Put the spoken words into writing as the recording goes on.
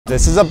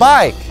This is a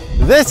bike.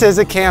 This is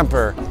a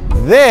camper.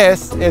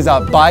 This is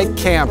a bike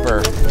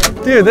camper.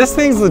 Dude, this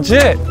thing's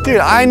legit. Dude,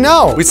 I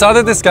know. We saw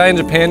that this guy in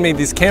Japan made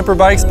these camper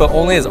bikes, but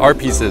only as art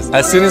pieces.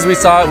 As soon as we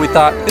saw it, we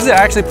thought, is it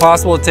actually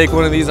possible to take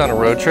one of these on a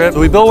road trip? So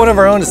we built one of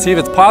our own to see if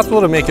it's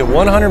possible to make it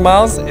 100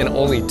 miles in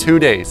only 2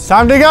 days.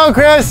 Time to go,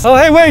 Chris. Oh,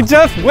 hey, wait,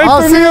 Jeff, wait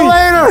I'll for see me. you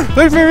later.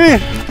 Wait for me.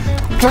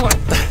 Come on.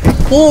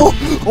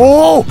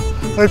 Oh,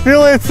 I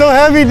feel it's so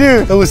heavy,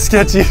 dude. That was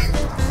sketchy.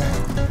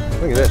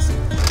 Look at this.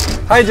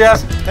 Hi,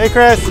 Jeff. Hey,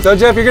 Chris. So,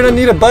 Jeff, you're gonna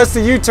need a bust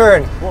a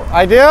U-turn.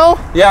 I do?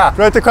 Yeah.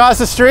 Right across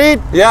the street?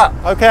 Yeah.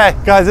 Okay,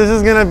 guys, this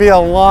is gonna be a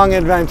long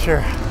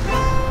adventure.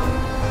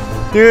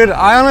 Dude,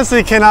 I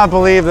honestly cannot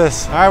believe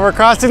this. All right, we're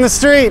crossing the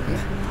street.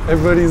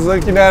 Everybody's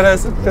looking at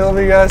us and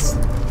filming us.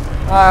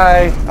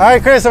 Hi. All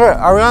right, Chris,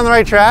 are we on the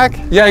right track?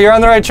 Yeah, you're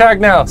on the right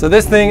track now. So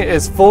this thing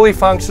is fully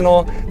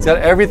functional. It's got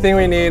everything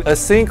we need. A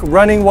sink,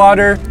 running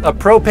water, a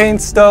propane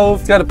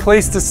stove. It's got a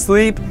place to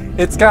sleep.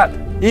 It's got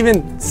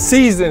even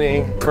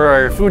seasoning for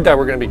our food that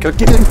we're gonna be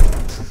cooking.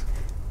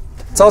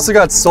 It's also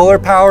got solar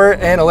power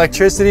and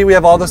electricity. We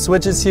have all the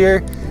switches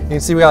here. You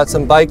can see we got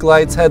some bike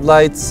lights,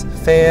 headlights,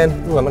 fan.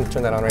 Ooh, I'm gonna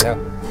turn that on right now.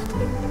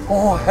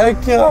 Oh,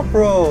 heck yeah,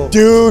 bro.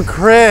 Dude,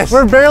 Chris,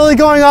 we're barely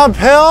going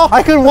uphill.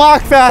 I could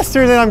walk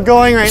faster than I'm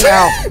going right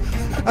now.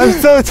 I'm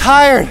so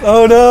tired.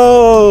 Oh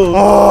no.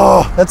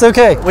 Oh, That's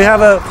okay. We have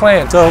a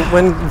plan. So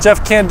when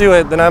Jeff can't do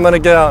it, then I'm gonna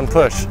get out and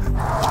push.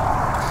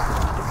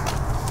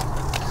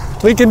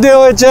 We can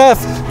do it, Jeff.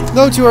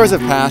 Though 2 hours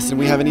have passed and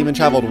we haven't even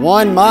traveled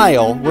 1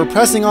 mile, we're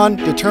pressing on,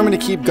 determined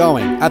to keep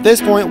going. At this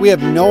point, we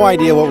have no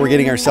idea what we're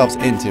getting ourselves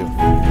into.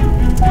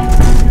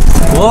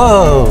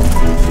 Whoa.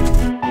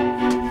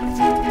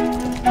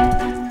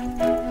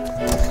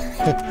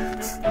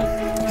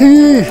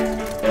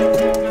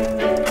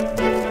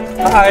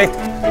 Hi.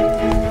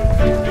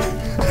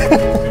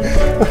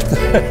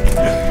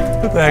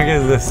 What the heck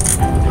is this?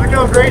 Look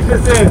how great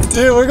this is.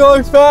 Dude, we're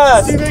going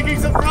fast. We're making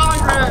some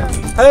progress.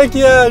 Heck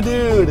yeah,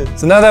 dude.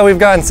 So now that we've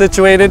gotten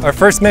situated, our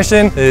first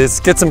mission is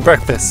get some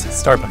breakfast at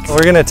Starbucks.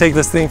 We're gonna take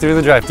this thing through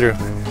the drive-thru.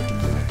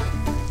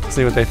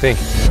 See what they think.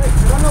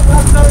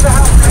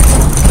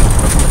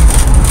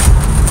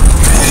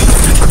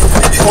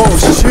 Oh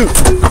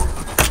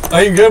shoot.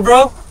 Are you good,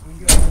 bro?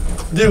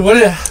 Dude,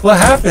 what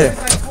happened?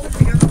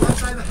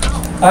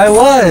 I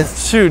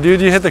was. Shoot,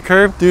 dude, you hit the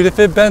curb. Dude, if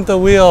it bent the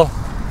wheel,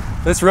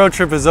 this road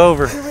trip is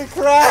over. We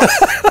crashed.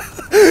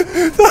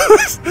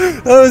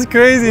 That was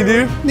crazy,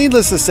 dude.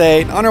 Needless to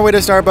say, on our way to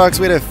Starbucks,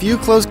 we had a few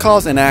close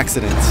calls and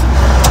accidents.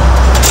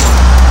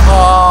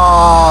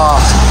 Oh,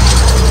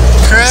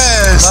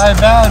 Chris. My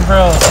bad,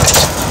 bro.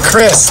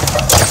 Chris.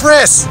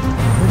 Chris.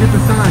 Look at the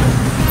sign.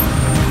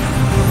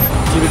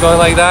 Keep it going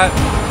like that.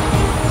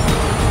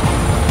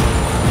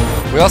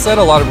 We also had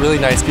a lot of really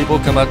nice people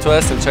come up to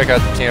us and check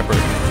out the camper.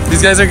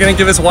 These guys are gonna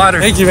give us water.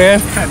 Thank you,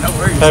 man. No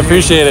worries. I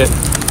appreciate it.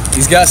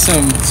 He's got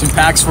some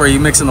packs for you.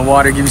 Mix in the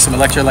water, give you some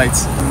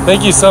electrolytes.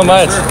 Thank you so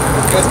much. Sure.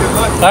 Guys, good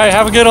luck. All right,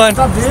 have a good one. What's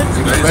up,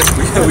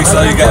 dude? We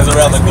saw you guys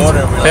around the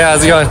corner. Hey,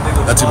 how's it going?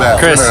 Not too bad.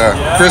 Chris.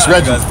 Chris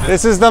Reggie.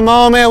 This is the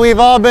moment we've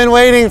all been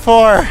waiting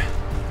for.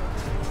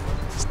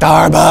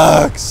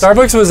 Starbucks.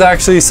 Starbucks was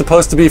actually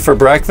supposed to be for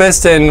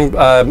breakfast, and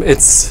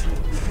it's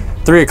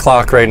 3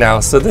 o'clock right now,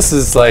 so this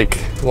is like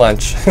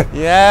lunch.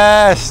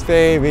 Yes,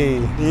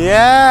 baby.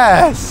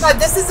 Yes. God,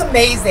 this is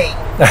amazing.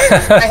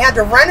 I had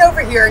to run over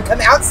here and come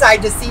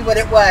outside to see what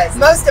it was.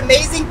 Most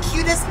amazing,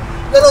 cutest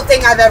little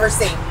thing I've ever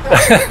seen.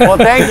 Well,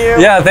 thank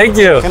you. Yeah, thank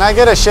you. Can I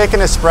get a shaken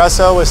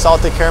espresso with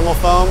salted caramel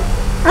foam?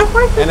 Of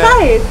course, And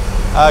decide.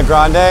 a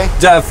grande?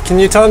 Jeff, can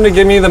you tell them to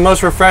give me the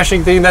most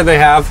refreshing thing that they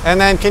have?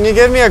 And then can you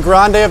give me a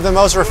grande of the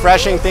most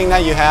refreshing thing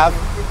that you have?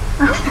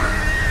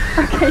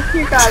 Okay,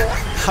 you got it.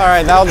 All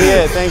right, that'll be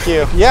it. Thank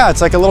you. Yeah, it's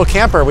like a little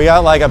camper. We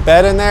got like a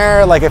bed in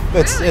there. Like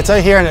it's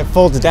right here and it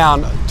folds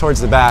down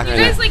towards the back. You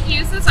guys like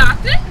use this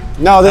often?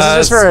 No, this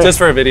is just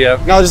for a video.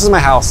 No, this is my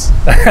house.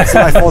 This is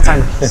my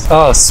full-time house.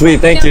 Oh, sweet,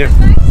 thank you.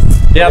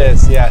 Yep. It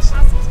is, yes.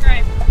 I'll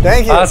subscribe.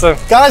 Thank you. Awesome.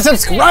 Got a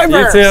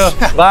subscriber. You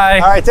too. Bye.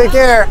 All right, take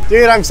care.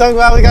 Dude, I'm so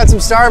glad we got some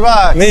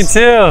Starbucks. Me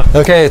too.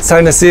 Okay, it's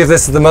time to see if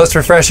this is the most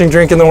refreshing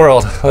drink in the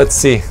world. Let's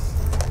see.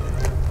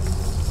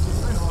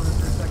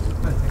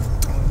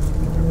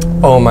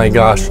 Oh my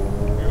gosh.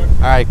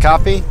 All right,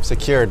 copy,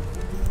 secured.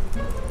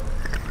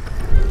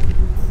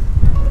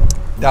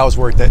 That was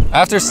worth it.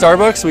 After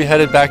Starbucks, we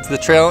headed back to the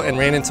trail and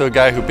ran into a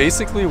guy who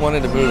basically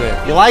wanted to move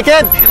in. You like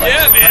it?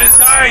 Yeah, man, it's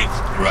nice.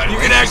 You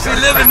can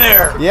actually live in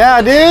there.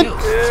 Yeah, dude.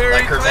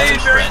 Very clean,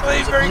 very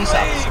clean, very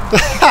clean.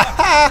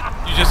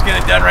 You just get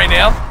it done right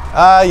now?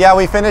 Yeah,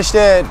 we finished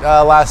it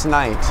last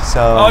night,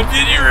 so. Oh,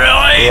 did you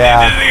really?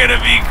 Yeah. This is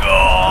gonna be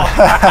cool.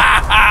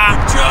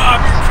 Good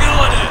job, you're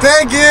killing it.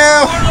 Thank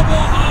you. Portable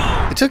home.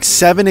 It took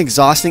 7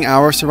 exhausting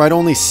hours to ride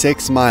only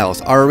 6 miles.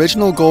 Our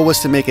original goal was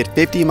to make it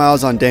 50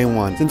 miles on day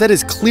 1. Since that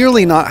is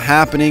clearly not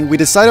happening, we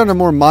decided on a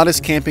more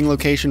modest camping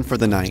location for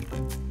the night.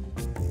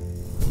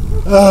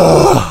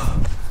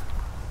 Ugh.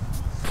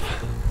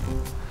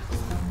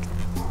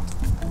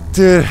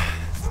 Dude.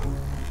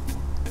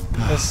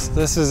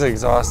 This is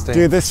exhausting.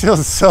 Dude, this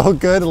feels so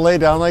good to lay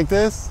down like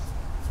this.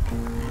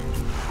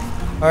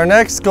 Our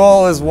next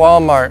goal is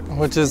Walmart,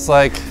 which is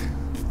like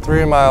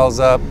 3 miles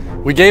up.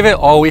 We gave it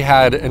all we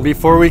had, and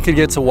before we could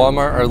get to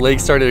Walmart, our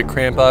legs started to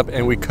cramp up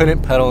and we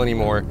couldn't pedal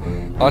anymore.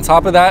 On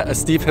top of that, a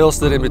steep hill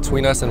stood in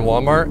between us and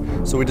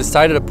Walmart, so we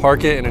decided to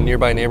park it in a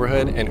nearby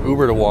neighborhood and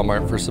Uber to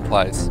Walmart for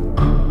supplies.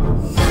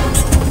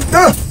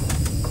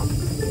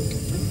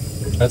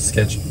 That's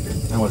sketchy.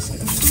 That was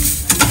sketchy.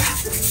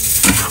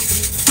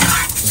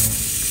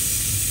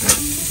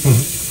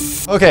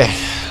 Okay,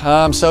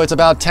 so it's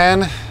about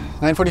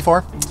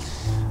 9:44,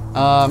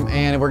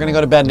 and we're gonna go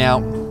to bed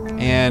now.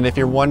 And if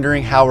you're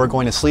wondering how we're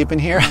going to sleep in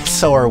here,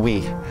 so are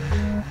we.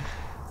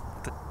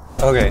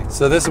 Okay,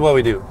 so this is what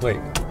we do. Wait,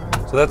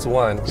 so that's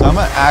one. So I'm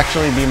gonna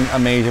actually be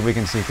amazed if we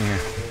can sleep in here.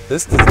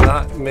 This does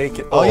not make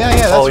it. Oh yeah,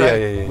 that's right.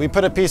 Yeah. We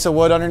put a piece of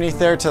wood underneath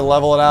there to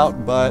level it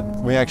out, but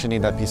we actually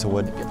need that piece of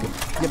wood.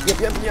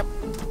 Yep.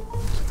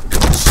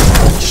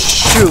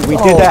 Shoot, we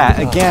did that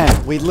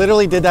again. We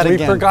literally did that again.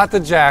 We forgot the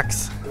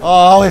jacks.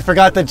 Oh, we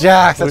forgot the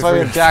jacks. That's why we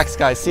have jacks,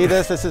 guys. See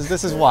this?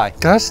 This is why.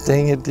 Gosh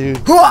dang it,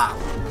 dude.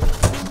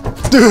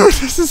 Dude,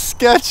 this is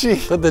sketchy.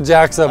 Put the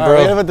jacks up, bro. All right,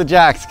 we're gonna put the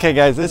jacks. Okay,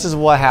 guys, this is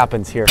what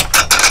happens here.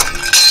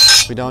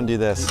 We don't do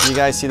this. You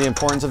guys see the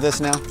importance of this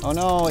now? Oh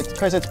no,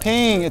 Chris, it's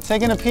peeing. It's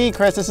taking a pee,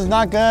 Chris. This is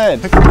not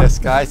good. Look at this,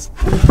 guys.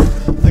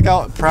 Look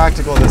how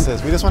practical this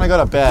is. We just want to go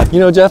to bed. You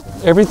know,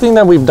 Jeff, everything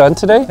that we've done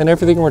today and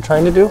everything we're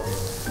trying to do,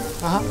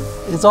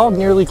 is all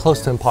nearly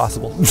close to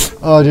impossible.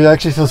 Oh, dude, it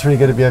actually feels pretty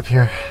good to be up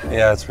here.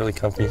 Yeah, it's really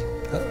comfy.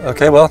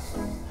 Okay, well.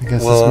 I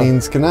guess this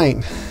means good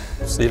night.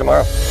 See you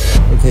tomorrow.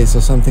 Okay, so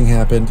something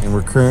happened and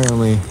we're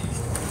currently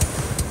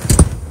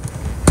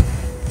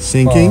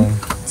sinking.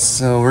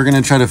 So we're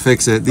gonna try to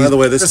fix it. By the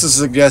way, this is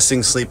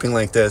suggesting sleeping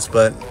like this,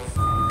 but.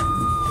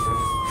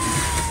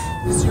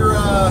 Is your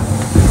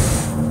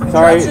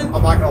sorry. I'm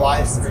not gonna lie,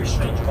 it's a very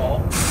strange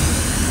call.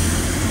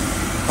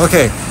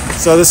 Okay,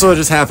 so this is what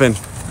just happened.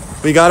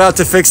 We got out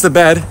to fix the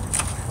bed.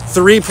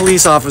 3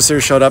 police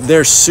officers showed up.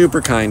 They're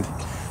super kind.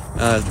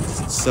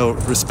 So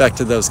respect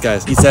to those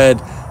guys. He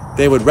said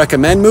they would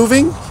recommend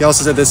moving. He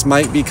also said this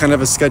might be kind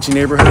of a sketchy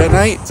neighborhood at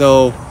night.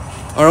 So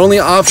our only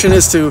option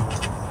is to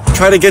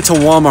try to get to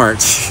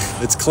Walmart.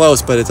 It's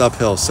close, but it's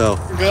uphill, so.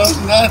 Here goes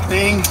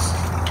nothing.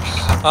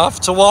 Off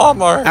to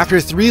Walmart. After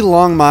 3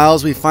 long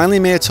miles, we finally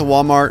made it to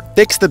Walmart,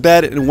 fixed the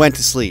bed, and went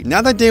to sleep.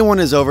 Now that day 1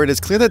 is over, it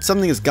is clear that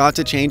something has got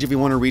to change if we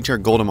want to reach our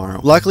goal tomorrow.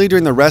 Luckily,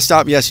 during the rest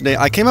stop yesterday,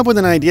 I came up with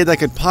an idea that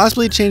could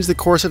possibly change the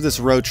course of this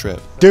road trip.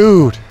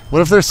 Dude,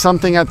 what if there's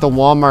something at the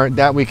Walmart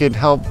that we could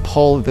help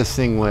pull this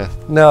thing with?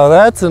 No,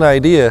 that's an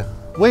idea.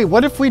 Wait,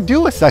 what if we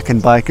do a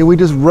second bike and we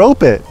just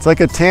rope it? It's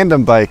like a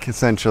tandem bike,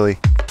 essentially.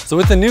 So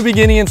with the new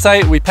beginning in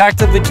sight, we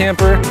packed up the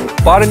camper,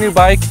 bought a new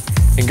bike,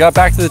 and got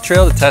back to the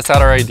trail to test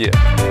out our idea.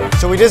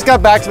 So we just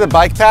got back to the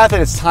bike path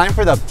and it's time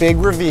for the big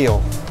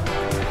reveal.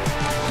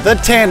 The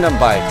tandem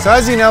bike. So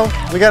as you know,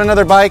 we got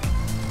another bike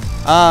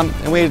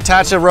and we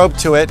attached a rope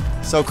to it.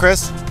 So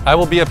Chris? I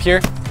will be up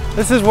here.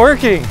 This is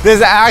working.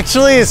 This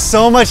actually is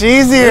so much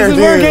easier, This is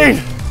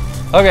working.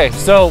 Okay,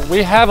 so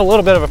we have a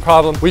little bit of a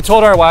problem. We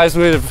told our wives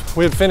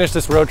we'd finish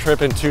this road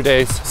trip in 2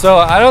 days. So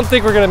I don't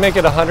think we're gonna make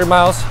it 100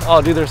 miles.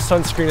 Oh dude, there's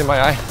sunscreen in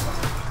my eye.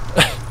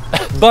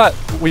 But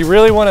we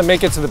really want to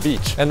make it to the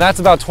beach, and that's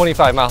about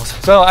 25 miles.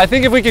 So I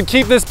think if we can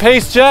keep this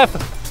pace, Jeff,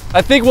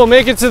 I think we'll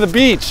make it to the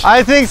beach.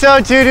 I think so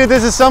too, dude.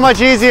 This is so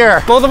much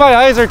easier. Both of my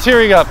eyes are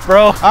tearing up,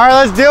 bro. All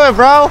right, let's do it,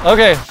 bro.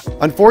 Okay.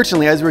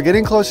 Unfortunately, as we're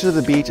getting closer to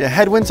the beach, a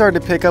headwind started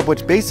to pick up,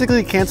 which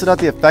basically canceled out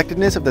the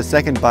effectiveness of the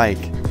second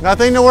bike.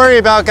 Nothing to worry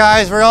about,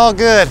 guys. We're all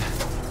good.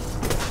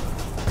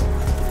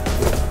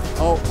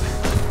 Oh.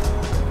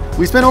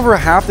 We spent over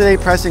half the day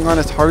pressing on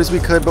as hard as we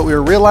could, but we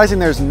were realizing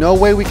there's no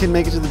way we can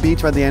make it to the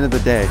beach by the end of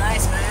the day.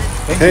 Nice,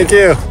 man. Thank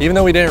you. Even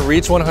though we didn't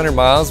reach 100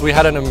 miles, we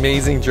had an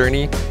amazing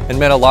journey and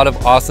met a lot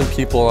of awesome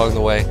people along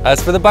the way.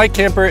 As for the bike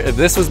camper, if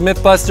this was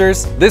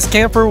Mythbusters, this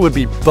camper would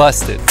be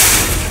busted.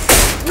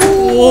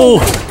 Whoa.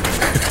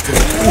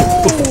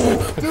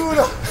 Dude,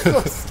 that's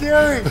so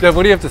scary. Jeff,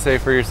 what do you have to say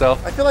for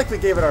yourself? I feel like we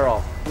gave it our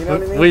all. You know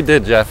what I mean? We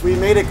did, Jeff. We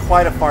made it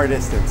quite a far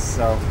distance,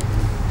 so.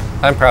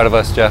 I'm proud of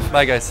us, Jeff.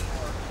 Bye, guys.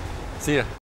 See ya.